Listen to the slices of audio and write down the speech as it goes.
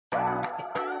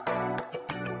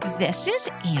This is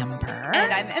Amber.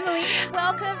 And I'm Emily.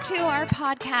 Welcome to our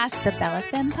podcast, the Bella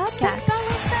Femme Podcast. The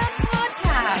Bella Femme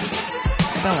Podcast.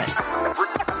 Spell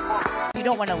it. You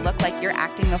don't want to look like you're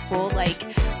acting a fool. Like,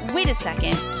 wait a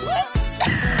second.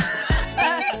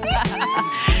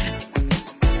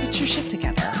 Get your shit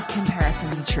together. Comparison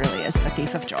truly is the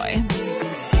thief of joy.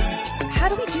 How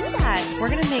do we do that? We're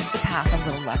going to make the path a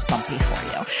little less bumpy for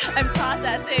you. I'm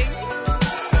processing.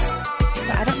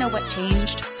 So I don't know what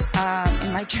changed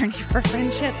in my journey for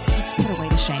friendship. Let's put away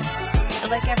the shame.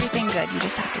 Like everything good, you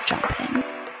just have to jump in.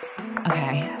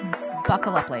 Okay,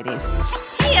 buckle up, ladies.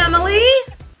 Hey, Emily.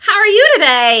 How are you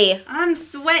today? I'm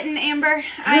sweating, Amber.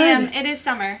 I am. It is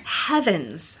summer.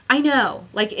 Heavens. I know.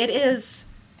 Like, it is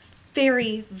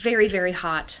very, very, very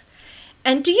hot.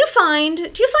 And do you find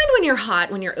when you're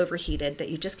hot, when you're overheated, that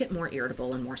you just get more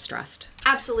irritable and more stressed?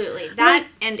 Absolutely. That,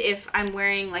 and if I'm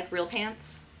wearing, like, real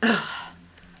pants.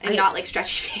 And not like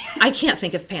stretchy pants. I can't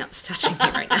think of pants touching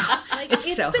me right now.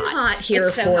 It's so been hot here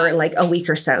for like a week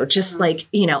or so, just like,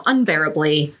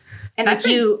 unbearably. And like I've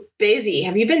been busy.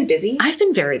 Have you been busy? I've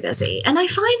been very busy. And I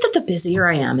find that the busier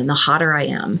I am and the hotter I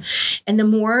am and the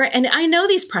more, and I know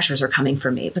these pressures are coming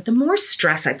from me, but the more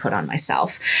stress I put on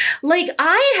myself, like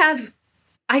I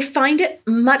find it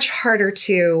much harder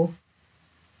to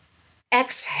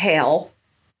exhale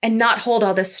and not hold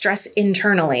all this stress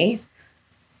internally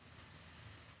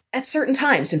at certain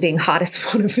times, and being hot is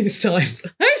one of these times.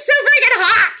 I'm so freaking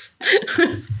hot!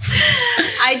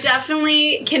 I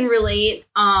definitely can relate.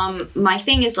 My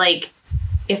thing is like,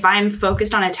 if I'm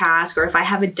focused on a task or if I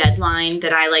have a deadline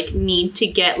that I like need to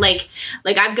get, like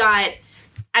I've got,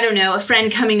 I don't know, a friend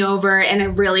coming over and I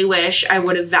really wish I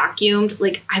would have vacuumed.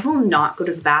 Like, I will not go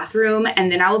to the bathroom,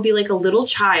 and then I will be like a little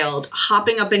child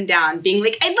hopping up and down being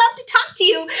like, I'd love to talk to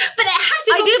you, but it has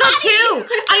to go I do that potty. too.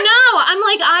 I know. I'm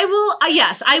like,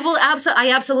 I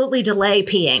absolutely delay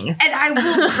peeing. And I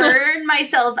will burn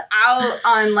myself out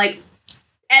on like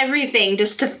everything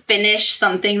just to finish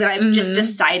something that I've just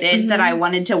decided that I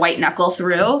wanted to white knuckle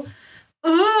through.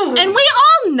 Ooh. And we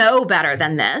all know better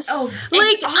than this. Oh, like,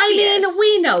 it's I mean, obvious.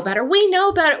 we know better. We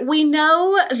know better. We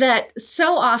know that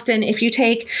so often if you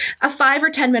take a 5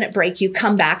 or 10 minute break, you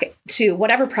come back to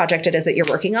whatever project it is that you're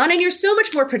working on, and you're so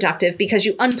much more productive because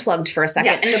you unplugged for a second.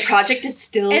 Yeah, and the project is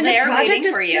still and there the project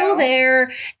waiting for is still you.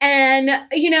 there. And,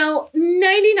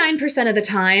 99% of the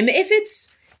time, if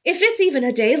it's even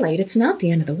a day late, it's not the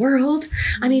end of the world.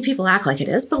 I mean, people act like it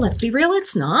is, but let's be real,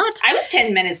 it's not. I was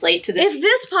 10 minutes late to this. If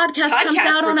this podcast comes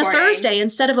out on a recording. Thursday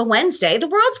instead of a Wednesday, the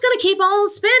world's going to keep on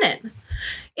spinning.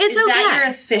 It's Is okay. that your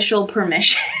official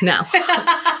permission? No.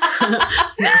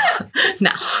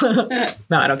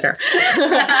 No, I don't care.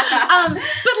 But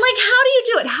like, how do you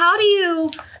do it?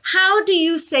 How do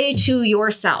you say to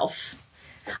yourself,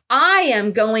 I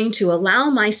am going to allow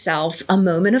myself a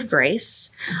moment of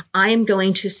grace. I am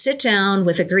going to sit down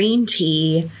with a green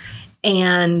tea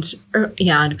green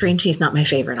tea is not my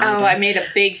favorite either. Oh, I made a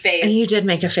big face. And you did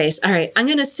make a face. All right. I'm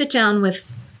going to sit down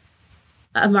with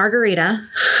a margarita.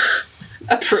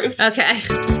 Approved. Okay.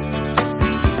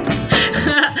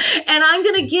 And I'm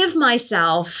going to give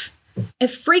myself a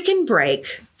freaking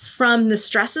break from the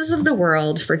stresses of the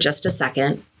world for just a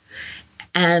second.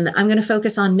 And I'm going to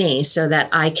focus on me so that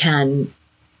I can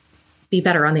be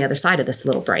better on the other side of this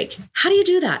little break. How do you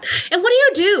do that? And what do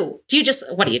you do?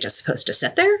 What are you just supposed to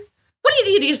sit there? What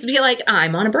do you do? You just be like,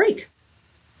 I'm on a break.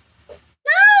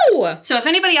 No! So if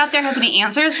anybody out there has any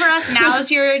answers for us, now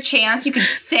is your chance. You can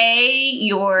say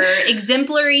your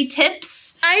exemplary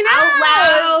tips out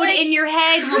loud in your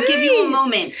head. We'll give you a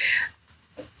moment.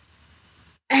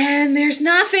 And there's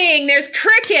nothing. There's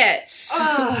crickets.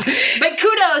 Oh, but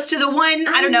kudos to the one,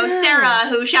 I don't know, Sarah,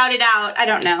 who shouted out. I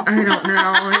don't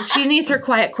know. She needs her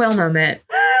quiet quail moment.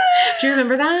 Do you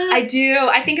remember that? I do.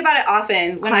 I think about it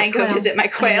often when I go visit my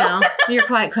quail. Your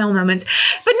quiet quail moments.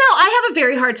 But no, I have a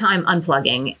very hard time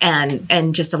unplugging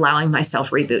and just allowing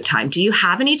myself reboot time. Do you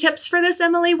have any tips for this,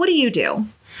 Emily? What do you do?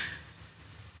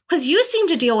 Because you seem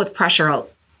to deal with pressure,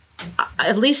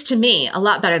 at least to me, a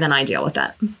lot better than I deal with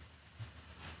it.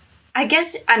 I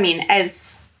guess,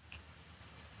 as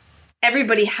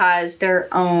everybody has their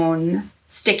own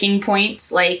sticking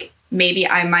points, like maybe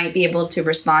I might be able to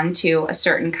respond to a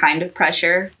certain kind of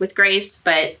pressure with grace,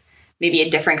 but maybe a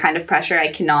different kind of pressure I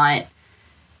cannot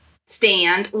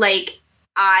stand. Like,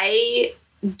 I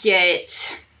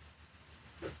get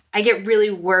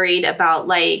really worried about,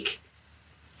 like,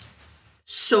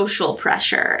 social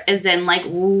pressure, as in, like,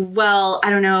 well, I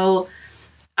don't know,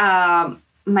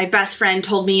 my best friend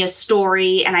told me a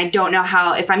story and I don't know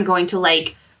if I'm going to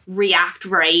like react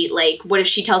right. Like, what if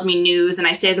she tells me news and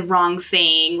I say the wrong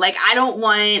thing? Like, I don't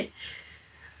want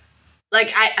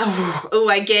like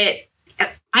I get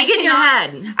in your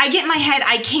head. I get in my head.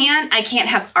 I can't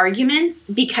have arguments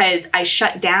because I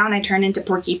shut down. I turn into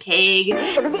Porky Pig.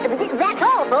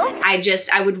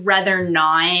 I would rather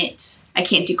not. I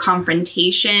can't do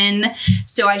confrontation.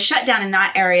 So I shut down in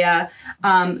that area.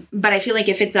 But I feel like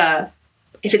if it's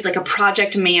like a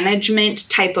project management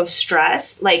type of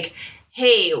stress, like,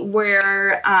 hey,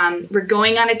 we're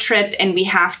going on a trip and we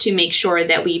have to make sure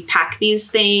that we pack these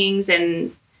things,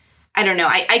 and I don't know.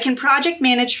 I can project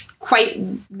manage quite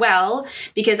well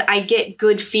because I get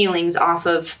good feelings off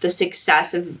of the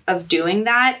success of doing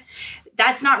that.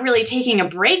 That's not really taking a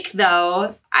break,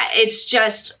 though. It's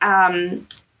just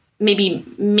maybe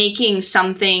making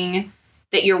something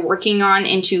that you're working on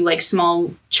into like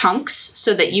small chunks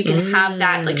so that you can have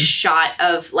that like shot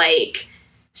of like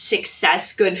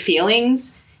success, good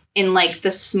feelings in like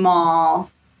the small.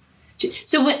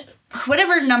 So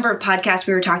whatever number of podcasts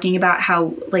we were talking about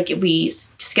how like we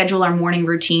schedule our morning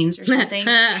routines or something,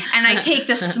 and I take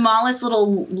the smallest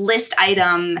little list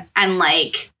item and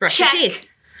like brush check. your teeth.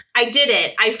 I did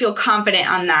it. I feel confident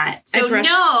on that. So I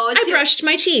brushed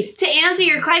my teeth. To answer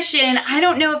your question, I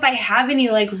don't know if I have any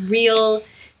like real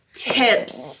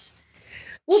tips.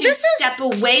 Well, this is step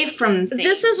away from things.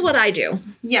 This is what I do.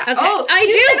 Yeah. Okay. Oh, I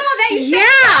do. Said all that. You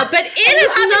said but it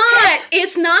is not.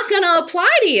 It's not going to apply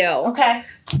to you. Okay.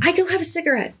 I go have a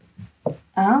cigarette.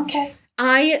 Okay.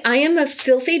 I am a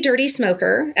filthy, dirty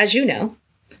smoker, as you know.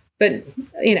 But,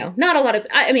 you know, not a lot of,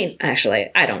 I mean, actually,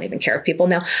 I don't even care if people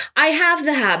know. I have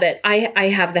the habit.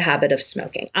 I have the habit of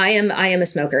smoking. I am a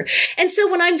smoker. And so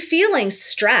when I'm feeling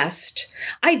stressed,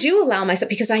 I do allow myself,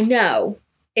 because I know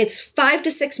it's 5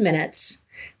 to 6 minutes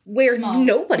where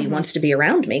nobody wants to be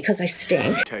around me because I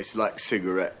stink. Tastes like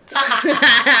cigarettes.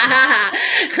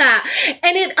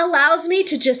 And it allows me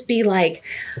to just be like,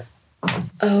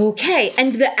 okay.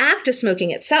 And the act of smoking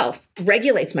itself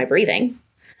regulates my breathing.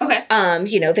 Okay.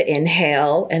 You know, the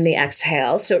inhale and the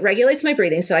exhale. So it regulates my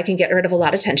breathing so I can get rid of a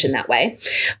lot of tension that way.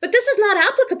 But this is not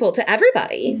applicable to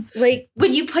everybody. Like,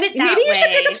 when you put it that way. Maybe you should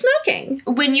pick up smoking.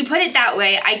 When you put it that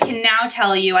way, I can now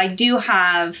tell you I do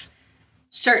have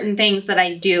certain things that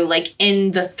I do, like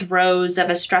in the throes of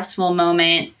a stressful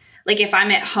moment. Like if I'm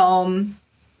at home,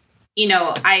 you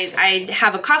know, I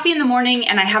have a coffee in the morning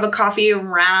and I have a coffee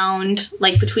around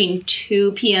like between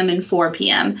 2 p.m. and 4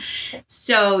 p.m.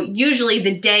 So usually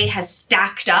the day has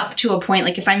stacked up to a point,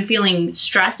 like if I'm feeling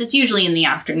stressed, it's usually in the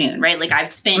afternoon, right? Like I've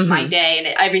spent my day and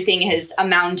everything has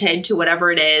amounted to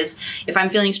whatever it is. If I'm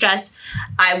feeling stressed,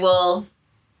 I will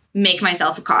make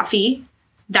myself a coffee.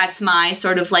 That's my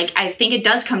sort of like, I think it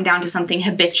does come down to something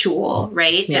habitual,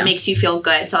 right? Yeah. That makes you feel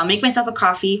good. So I'll make myself a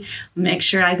coffee, make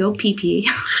sure I go pee-pee.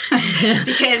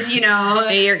 Because, you know.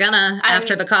 You're gonna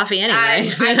after the coffee anyway.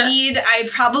 I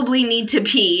probably need to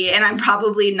pee, and I'm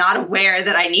probably not aware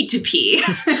that I need to pee.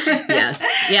 Yes.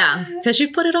 Yeah. Because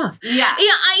you've put it off. Yeah.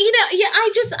 Yeah.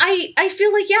 I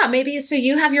feel like, yeah, maybe so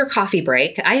you have your coffee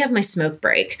break. I have my smoke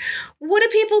break. What do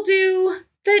people do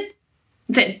that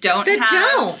don't.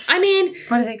 I mean,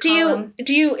 what do they call them?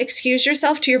 Do you excuse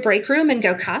yourself to your break room and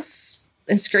go cuss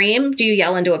and scream? Do you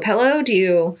yell into a pillow? Do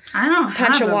you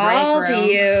punch a wall? Do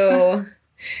you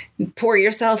pour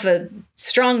yourself a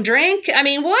strong drink? I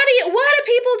mean, what do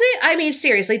people do? I mean,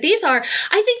 seriously, I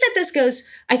think that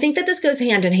this goes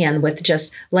hand in hand with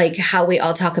just like how we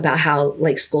all talk about how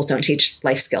like schools don't teach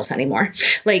life skills anymore.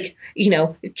 Like, you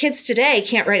know, kids today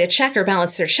can't write a check or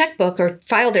balance their checkbook or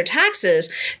file their taxes.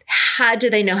 How do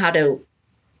they know how to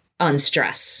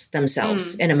unstress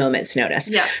themselves in a moment's notice?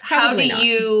 Yeah. How do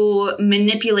you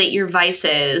manipulate your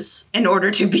vices in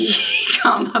order to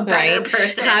become a better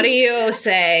person? How do you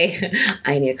say,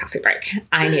 I need a coffee break.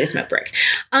 I need a smoke break.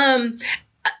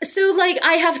 So like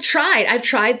I've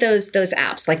tried those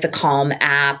apps, like the Calm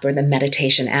app or the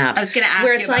meditation apps. I was going to ask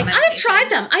where it's like, I've tried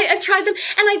them. I've tried them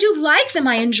and I do like them.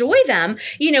 I enjoy them,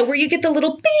 you know, where you get the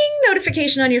little bing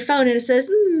notification on your phone and it says,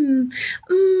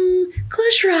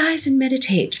 close your eyes and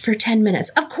meditate for 10 minutes.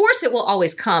 Of course it will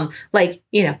always come like,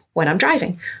 you know, when I'm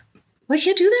driving. Well, I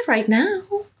can't do that right now.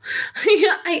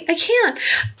 I can't.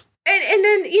 And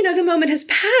then, you know, the moment has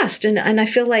passed and I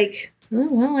feel like, oh,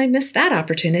 well, I missed that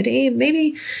opportunity.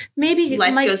 Maybe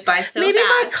life goes by so fast. Maybe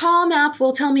my Calm app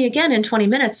will tell me again in 20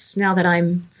 minutes now that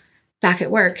I'm back at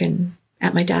work and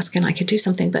at my desk and I could do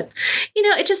something. But, you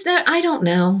know, I don't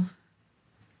know.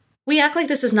 We act like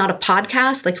this is not a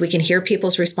podcast, like we can hear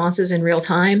people's responses in real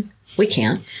time. We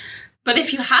can't. But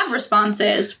if you have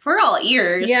responses, we're all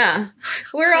ears. Yeah,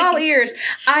 we're all ears.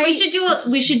 We should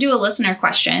do a listener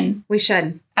question. We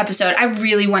should. Episode. I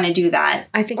really want to do that.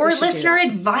 I think or we should listener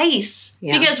advice.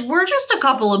 Yeah. Because we're just a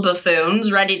couple of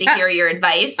buffoons ready to hear your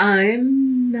advice.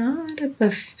 I'm not a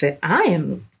buffet.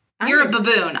 You're a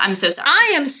baboon. I'm so sorry.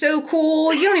 I am so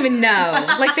cool. You don't even know.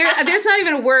 Like there's not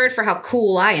even a word for how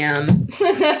cool I am.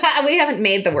 We haven't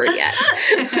made the word yet.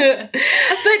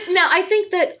 But no, I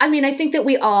think that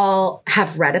we all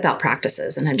have read about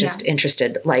practices, and I'm just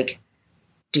interested, like,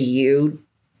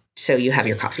 so you have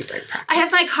your coffee break practice? I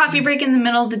have my coffee break in the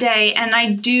middle of the day, and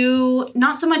I do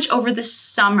not so much over the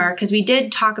summer, because we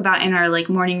did talk about in our like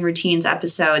morning routines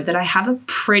episode that I have a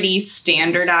pretty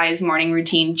standardized morning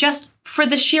routine, just for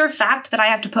the sheer fact that I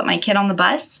have to put my kid on the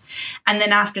bus. And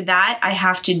then after that, I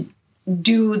have to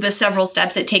do the several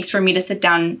steps it takes for me to sit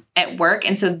down at work.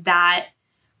 And so that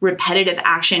repetitive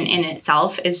action in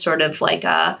itself is sort of like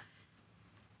a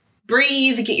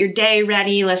breathe, get your day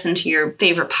ready, listen to your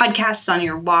favorite podcasts on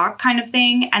your walk kind of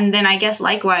thing. And then I guess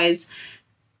likewise,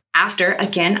 after,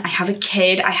 again, I have a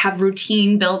kid, I have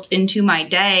routine built into my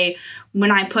day. When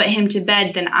I put him to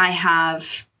bed, then I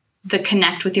have the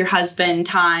connect with your husband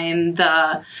time,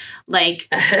 the like,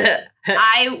 get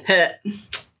out.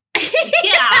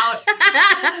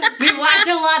 We watch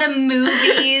a lot of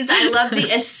movies. I love the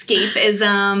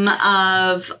escapism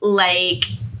of like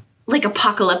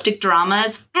apocalyptic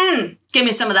dramas. Give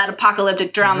me some of that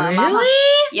apocalyptic drama, really? Mama.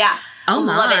 Yeah. Oh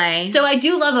my. Love it. So I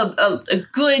do love a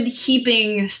good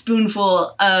heaping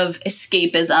spoonful of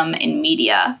escapism in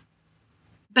media.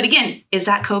 But again, is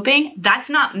that coping? That's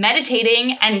not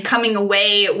meditating and coming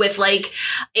away with like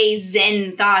a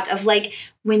Zen thought of like,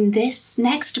 when this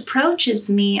next approaches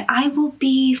me, I will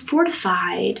be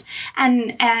fortified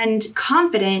and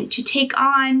confident to take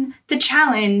on the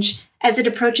challenge as it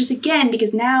approaches again,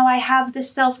 because now I have the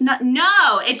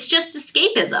no, it's just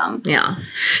escapism. Yeah.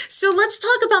 So let's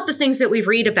talk about the things that we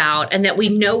read about and that we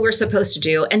know we're supposed to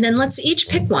do. And then let's each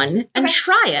pick one and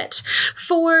try it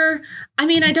for,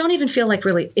 I don't even feel like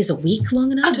really, is a week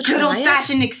long enough to try it? A good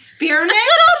old-fashioned experiment? A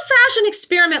good old-fashioned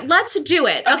experiment. Let's do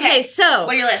it. Okay, so.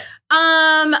 What are your list?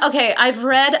 Okay, I've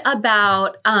read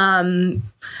about,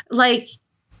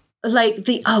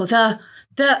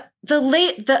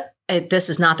 this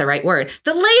is not the right word.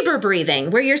 The labor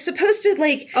breathing, where you're supposed to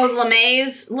like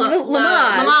Lamaze,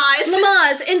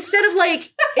 instead of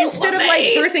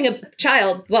birthing a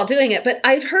child while doing it. But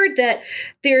I've heard that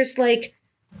there's like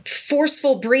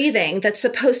forceful breathing that's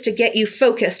supposed to get you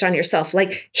focused on yourself,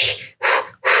 like.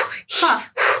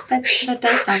 That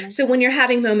does sound nice. So when you're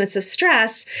having moments of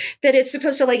stress, that it's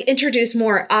supposed to like introduce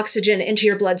more oxygen into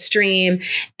your bloodstream,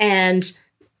 and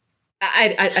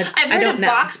I've heard of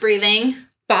box breathing.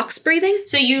 Box breathing?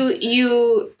 So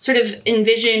you sort of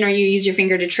envision, or you use your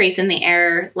finger to trace in the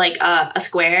air like a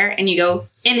square, and you go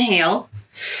inhale,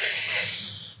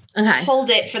 hold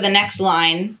it for the next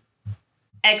line,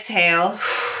 exhale.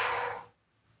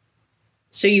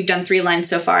 So you've done 3 lines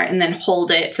so far, and then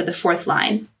hold it for the 4th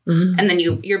line. Mm-hmm. And then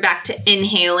you're back to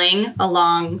inhaling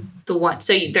along the one.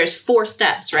 So there's 4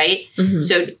 steps, right? Mm-hmm.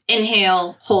 So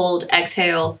inhale, hold,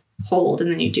 exhale, hold,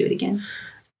 and then you do it again.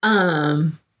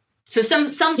 So some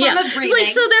form of breathing.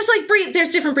 So there's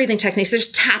different breathing techniques. There's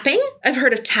tapping. I've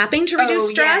heard of tapping to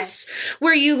reduce stress,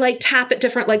 where you like tap at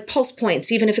different like pulse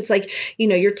points, even if it's like,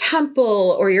 your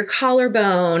temple or your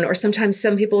collarbone, or sometimes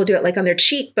some people will do it like on their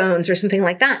cheekbones or something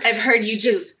like that. I've heard you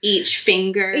just each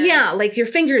finger. Yeah, like your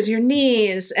fingers, your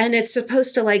knees, and it's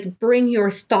supposed to like bring your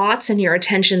thoughts and your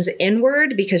attentions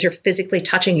inward because you're physically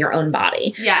touching your own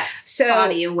body. Yes. So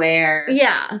body aware.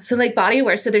 Yeah. So like body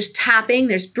aware. So there's tapping,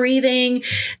 there's breathing,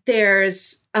 there's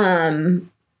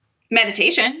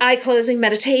meditation. Eye closing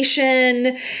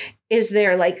meditation. Is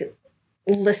there like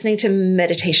listening to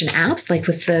meditation apps, like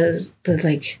with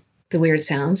the weird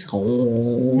sounds?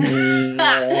 Nice.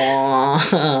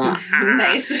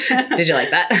 Did you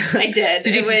like that? I did.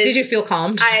 Did you feel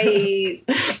calmed? I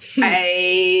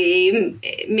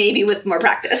maybe with more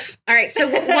practice. All right. So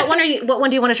what one do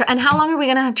you want to try? And how long are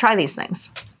we going to try these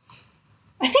things?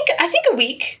 I think a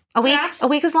week. A week? Perhaps. A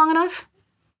week is long enough?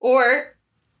 Or,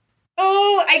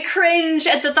 I cringe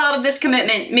at the thought of this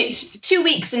commitment. 2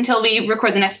 weeks until we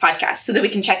record the next podcast so that we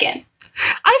can check in.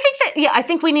 I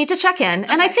think we need to check in.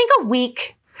 Okay. And I think a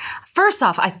week, first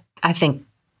off, I think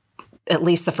at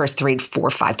least the first 3,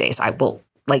 4, 5 days, I will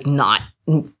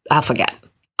I'll forget.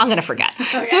 I'm going to forget.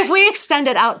 Okay. So if we extend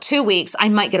it out 2 weeks, I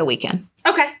might get a weekend.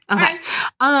 Okay. Okay.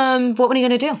 Right. What are you going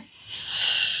to do?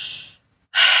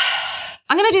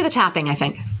 I'm going to do the tapping, I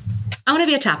think. I want to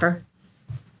be a tapper.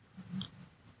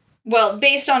 Well,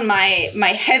 based on my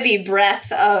heavy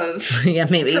breath of Yeah,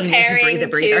 maybe you need to preparing breathe a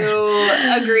breather.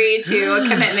 to agree to a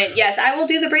commitment, yes, I will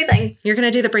do the breathing. You're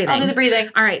going to do the breathing. I'll do the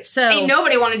breathing. All right. So Ain't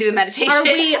nobody want to do the meditation.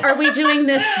 are we doing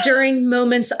this during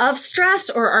moments of stress,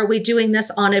 or are we doing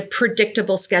this on a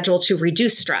predictable schedule to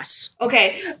reduce stress?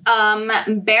 Okay.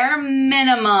 Bare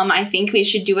minimum, I think we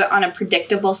should do it on a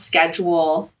predictable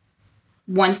schedule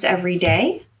once every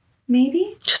day,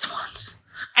 maybe. Just once.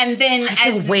 And then I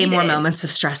feel as way more needed. moments of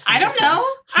stress than I don't just know. once.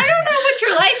 I don't know what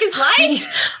your life is like.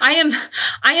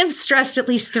 I am stressed at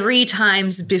least 3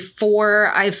 times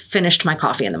before I've finished my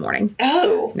coffee in the morning.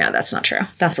 Oh. No, that's not true.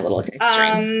 That's a little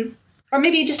extreme. Or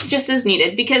maybe just as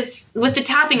needed, because with the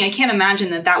tapping, I can't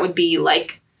imagine that would be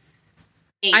like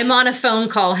 8. I'm on a phone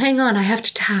call. Hang on, I have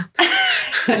to tap.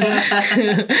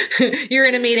 You're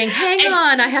in a meeting. Hang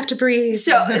on, I have to breathe.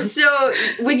 So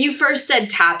when you first said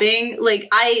tapping, like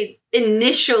I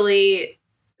initially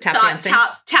Tap thought dancing.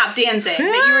 tap dancing,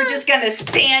 that you were just gonna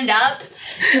stand up.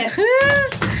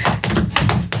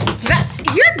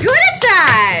 You're good at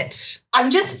that.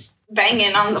 I'm just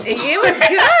banging on the floor. It was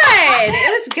good.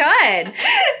 It was good.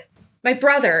 My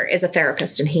brother is a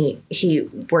therapist, and he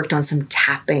worked on some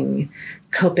tapping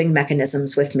coping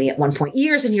mechanisms with me at one point,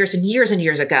 years and years and years and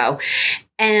years ago.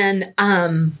 And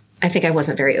I think I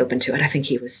wasn't very open to it. I think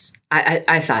he was,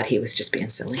 I thought he was just being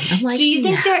silly. I'm like, do you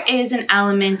think there is an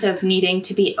element of needing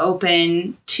to be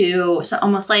open to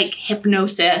almost like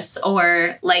hypnosis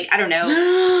or like, I don't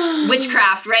know,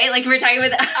 witchcraft, right? Like we were talking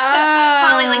about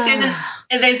Holly, like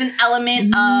there's an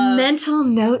element of mental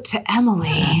note to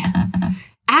Emily.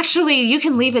 Actually, you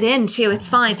can leave it in too. It's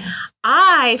fine.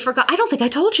 I forgot. I don't think I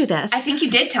told you this. I think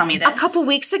you did tell me this. A couple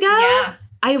weeks ago, Yeah.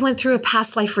 I went through a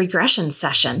past life regression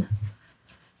session.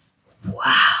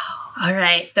 Wow. All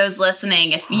right. Those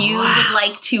listening, if you would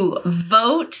like to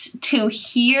vote to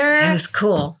hear It was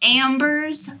cool.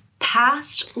 Amber's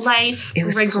past life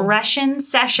regression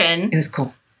session. It was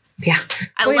cool. Yeah.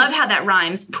 I love how that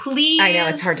rhymes. Please. I know,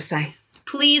 it's hard to say.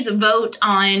 Please vote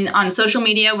on social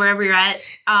media, wherever you're at.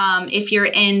 If you're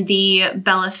in the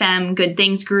Bella Femme Good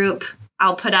Things group,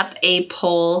 I'll put up a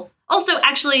poll. Also,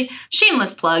 actually,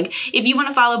 shameless plug. If you want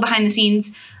to follow behind the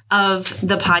scenes of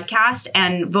the podcast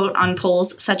and vote on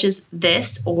polls such as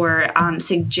this, or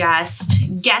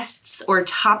suggest guests or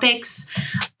topics,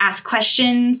 ask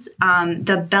questions,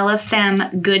 the Bella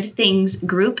Femme Good Things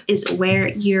group is where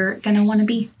you're going to want to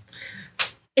be.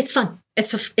 It's fun.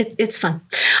 It's fun.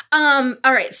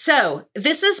 All right. So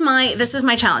this is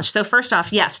my challenge. So first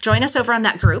off, yes, join us over on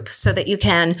that group so that you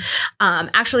can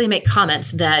actually make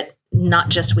comments that not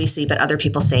just we see, but other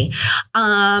people see.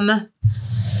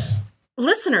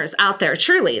 Listeners out there,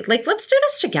 truly, like, let's do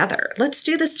this together. Let's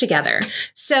do this together.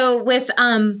 So with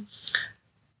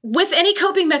any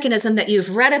coping mechanism that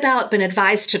you've read about, been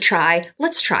advised to try,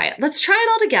 let's try it. Let's try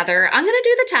it all together. I'm going to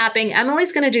do the tapping.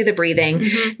 Emily's going to do the breathing.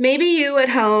 Mm-hmm. Maybe you at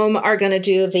home are going to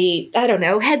do the, I don't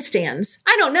know, headstands.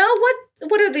 I don't know.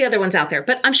 What are the other ones out there?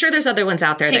 But I'm sure there's other ones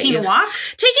out there. Taking a walk?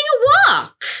 Taking a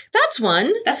walk. That's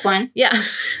one. That's one. Yeah.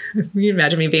 Can you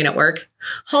imagine me being at work?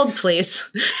 Hold, please.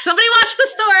 Somebody watch the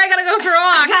store. I got to go for a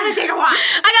walk. I got to take a walk.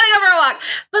 I got to go for a walk.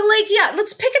 But like, yeah,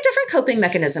 let's pick a different coping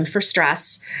mechanism for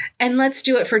stress and let's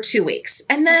do it for 2 weeks.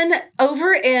 And then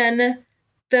over in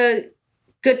the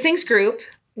Good Things group,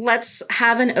 let's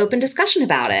have an open discussion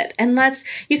about it. And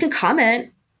you can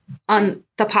comment on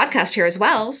the podcast here as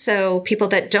well. So people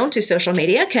that don't do social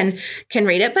media can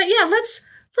read it. But yeah, let's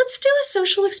do a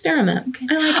social experiment. Okay.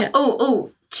 I like it.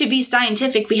 Oh, to be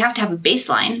scientific, we have to have a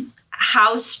baseline.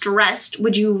 How stressed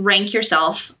would you rank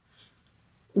yourself?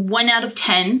 1 out of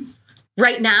 10.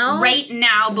 Right now? Right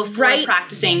now, before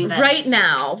practicing this. Right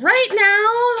now,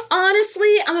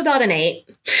 honestly, I'm about an 8.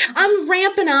 I'm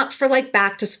ramping up for like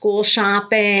back to school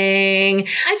shopping.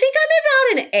 I think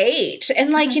I'm about an 8.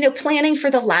 And like, planning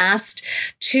for the last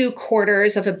 2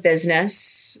 quarters of a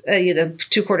business,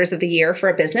 2 quarters of the year for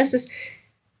a business is,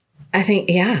 I think,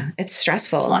 it's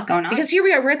stressful. There's a lot going on. Because here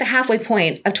we are, we're at the halfway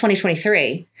point of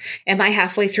 2023. Am I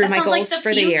halfway through my goals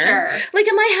for the year? Like,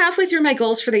 am I halfway through my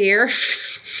goals for the year?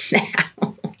 No.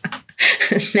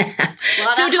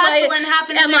 So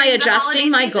am I adjusting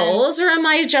my goals or am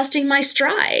I adjusting my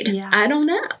stride? Yeah. I don't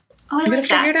know. Oh, I like that.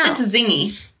 Figure it out. That's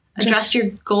zingy. Adjust your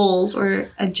goals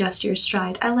or adjust your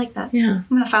stride. I like that. Yeah. I'm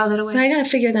going to file that away. So I got to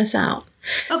figure this out.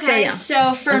 Okay.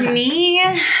 So for me,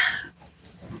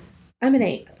 I'm an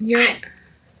 8. You're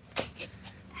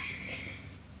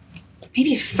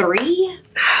maybe 3.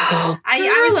 Oh, I'm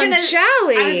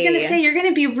jelly. I was gonna say you're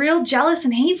gonna be real jealous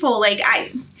and hateful. Like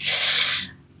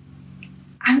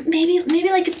maybe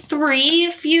like 3,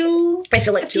 a few. I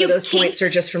feel like 2 of those points are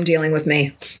just from dealing with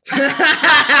me. A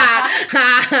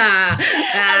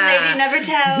lady never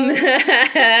tells.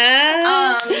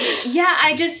 Yeah,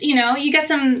 I just, you got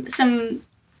some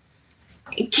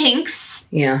kinks.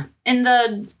 Yeah. In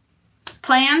the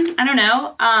plan. I don't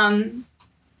know.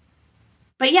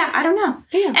 But yeah, I don't know.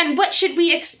 Yeah. And what should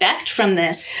we expect from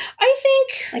this? I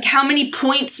think... Like, how many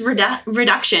points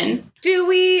reduction? Do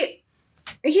we...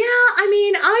 Yeah, I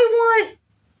mean, I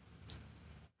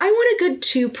want a good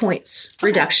 2 points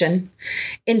reduction.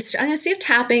 I'm going to see if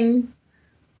tapping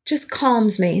just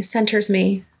calms me, centers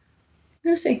me. I'm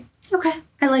going to see. Okay.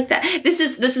 I like that. This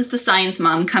is the science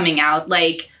mom coming out.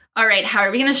 Like, all right, how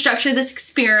are we going to structure this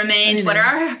experiment? What are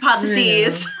our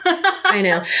hypotheses? I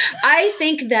know. I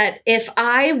think that if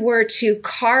I were to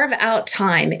carve out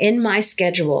time in my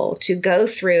schedule to go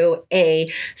through a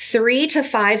 3 to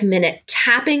 5 minute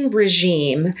tapping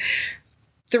regime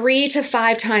 3 to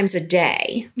 5 times a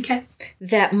day, okay,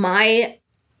 that my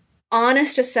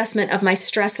honest assessment of my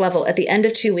stress level at the end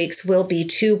of 2 weeks will be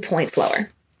 2 points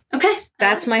lower. Okay.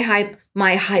 That's my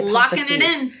hypothesis. Locking it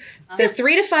in. So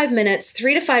 3 to 5 minutes,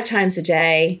 3 to 5 times a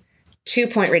day, 2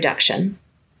 point reduction.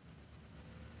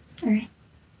 All right.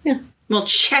 Yeah. We'll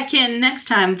check in next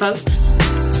time, folks.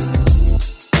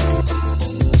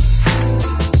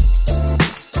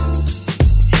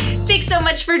 Thanks so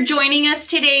much for joining us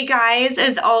today, guys.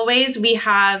 As always, we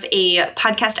have a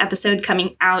podcast episode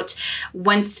coming out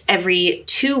once every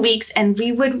 2 weeks, and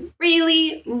we would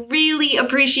really, really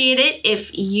appreciate it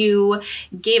if you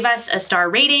gave us a star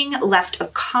rating, left a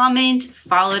comment,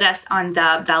 followed us on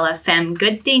the Bella Femme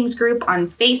Good Things group on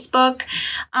Facebook.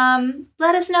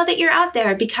 Let us know that you're out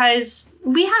there, because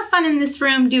we have fun in this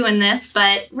room doing this,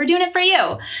 but we're doing it for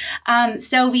you.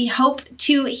 So we hope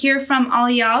to hear from all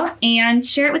y'all and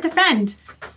share it with a friend.